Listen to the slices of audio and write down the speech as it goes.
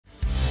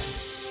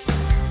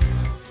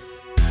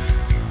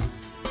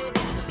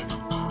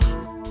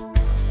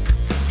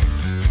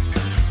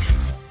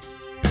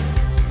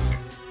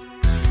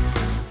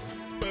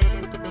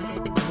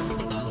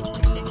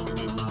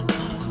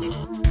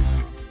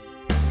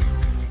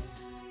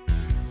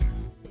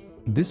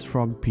This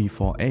frog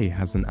P4A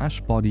has an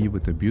ash body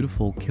with a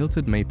beautiful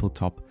kilted maple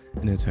top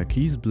and a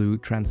turquoise blue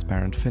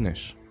transparent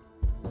finish.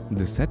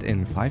 The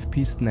set-in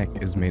 5-pieced neck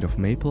is made of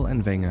maple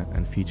and wenge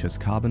and features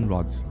carbon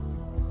rods.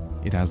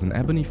 It has an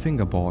ebony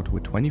fingerboard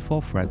with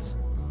 24 frets,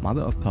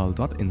 mother-of-pearl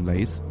dot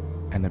inlays,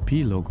 and a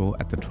P logo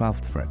at the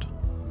 12th fret.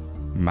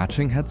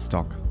 Matching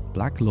headstock,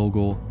 black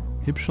logo,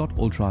 Hipshot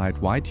ultralight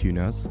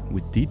Y-tuners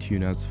with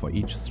D-tuners for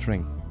each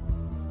string.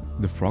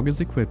 The frog is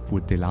equipped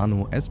with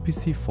Delano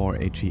SBC 4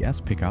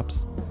 HES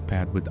pickups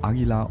paired with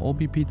Aguilar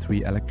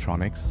OBP-3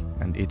 electronics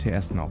and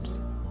ETS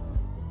knobs.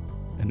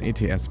 An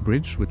ETS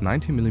bridge with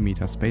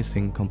 90mm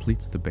spacing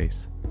completes the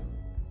bass.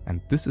 And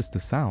this is the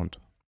sound.